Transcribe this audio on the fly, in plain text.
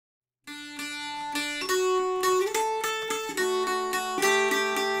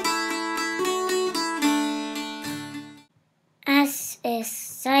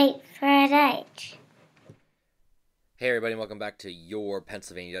Sight for Dutch. Hey everybody, and welcome back to your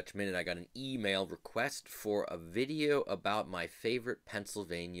Pennsylvania Dutch Minute. I got an email request for a video about my favorite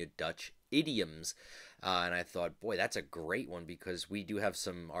Pennsylvania Dutch idioms. And I thought, boy, that's a great one because we do have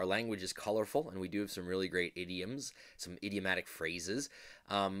our language is colorful and we do have some really great idioms, some idiomatic phrases.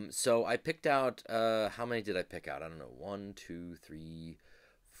 So I picked out, how many did I pick out? I don't know, 1, 2, 3,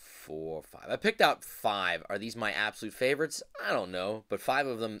 4, 5. I picked out 5. Are these my absolute favorites? I don't know, but 5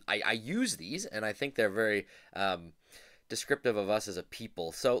 of them, I use these and I think they're very descriptive of us as a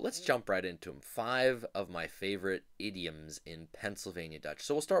people. So let's jump right into them. 5 of my favorite idioms in Pennsylvania Dutch.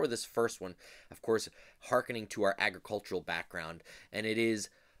 So we'll start with this first one, of course, hearkening to our agricultural background, and it is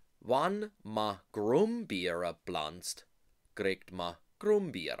Wan ma grumbiere planst, krijgt ma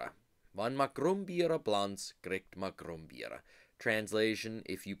grumbiere. Wan ma grumbiere planst, krijgt ma grumbiere. Translation: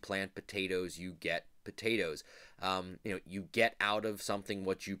 if you plant potatoes, you get potatoes. You get out of something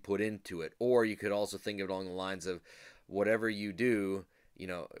what you put into it. Or you could also think of it along the lines of whatever you do,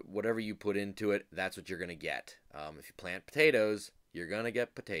 whatever you put into it, that's what you're going to get. If you plant potatoes, you're going to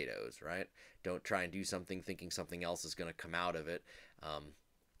get potatoes, right? Don't try and do something thinking something else is going to come out of it,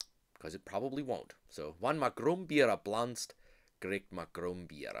 because it probably won't. So, wan ma grumbiere planst, krijgt ma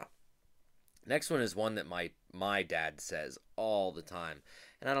grumbiere. Next one is one that my dad says all the time.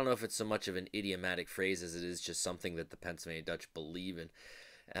 And I don't know if it's so much of an idiomatic phrase as it is just something that the Pennsylvania Dutch believe in.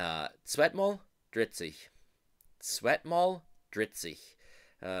 Sweatmal dritzig. Sweatmal dritzig.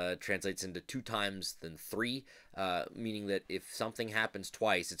 Translates into 2 times than 3, meaning that if something happens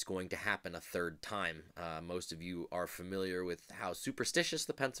twice, it's going to happen a 3rd time. Most of you are familiar with how superstitious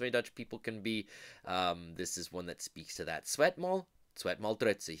the Pennsylvania Dutch people can be. This is one that speaks to that. Sweatmal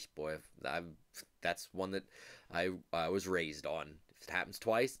dritzig. Boy, that's one that I was raised on. If it happens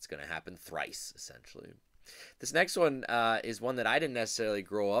twice, it's going to happen thrice, essentially. This next one is one that I didn't necessarily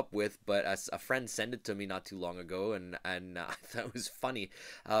grow up with, but a friend sent it to me not too long ago, and I thought it was funny.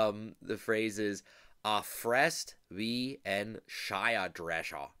 The phrase is, "A frest wie en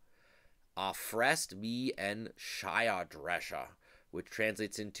skeiadresser." A frest wie en skeiadresser, which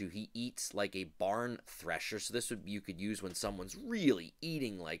translates into he eats like a barn thresher. So this you could use when someone's really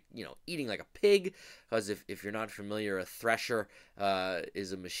eating like a pig, because if you're not familiar, a thresher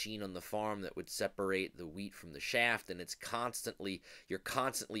is a machine on the farm that would separate the wheat from the shaft, and you're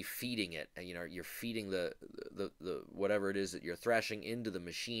constantly feeding it, and you're feeding the whatever it is that you're threshing into the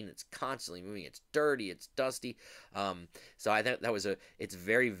machine. It's constantly moving. It's dirty. It's dusty. So I think it's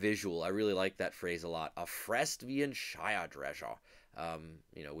very visual. I really like that phrase a lot. A frest wie en skeiadresser.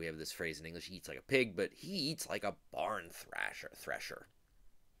 We have this phrase in English, he eats like a pig, but he eats like a barn thresher.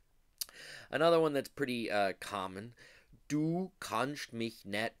 Another one that's pretty common, du kannst mich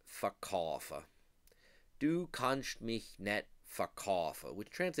net verkaufen. Du kannst mich net verkaufen, which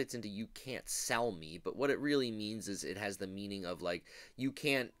translates into you can't sell me, but what it really means is it has the meaning of like you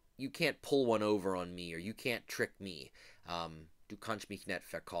can't pull one over on me, or you can't trick me. Du kannst mich net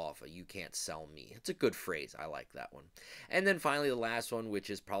verkaufen. You can't sell me. It's a good phrase. I like that one. And then finally, the last one, which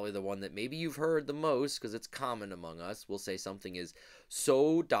is probably the one that maybe you've heard the most because it's common among us. We'll say something is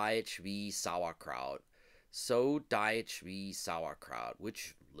so Deutsch wie Sauerkraut. So Deutsch wie Sauerkraut,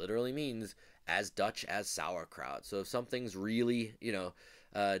 which literally means as Dutch as sauerkraut. So if something's really,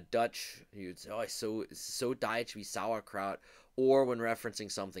 Dutch, you'd say, oh, so Deutsch wie Sauerkraut. Or when referencing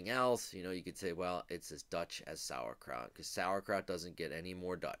something else, you could say, well, it's as Dutch as sauerkraut, because sauerkraut doesn't get any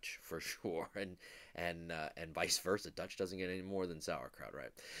more Dutch for sure, and vice versa. Dutch doesn't get any more than sauerkraut,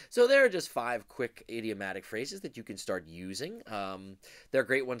 right? So there are just 5 quick idiomatic phrases that you can start using. They're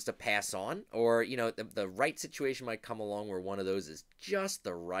great ones to pass on, or the right situation might come along where one of those is just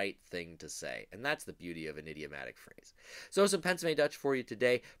the right thing to say, and that's the beauty of an idiomatic phrase. So some Pennsylvania Dutch for you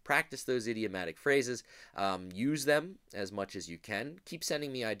today. Practice those idiomatic phrases. Use them as much as you can. Keep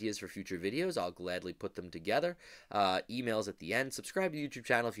sending me ideas for future videos. I'll gladly put them together. Emails at the end. Subscribe to the YouTube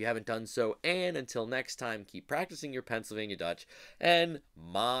channel if you haven't done so. And until next time, keep practicing your Pennsylvania Dutch and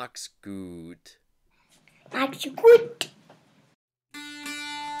macht's gut. Macht's gut.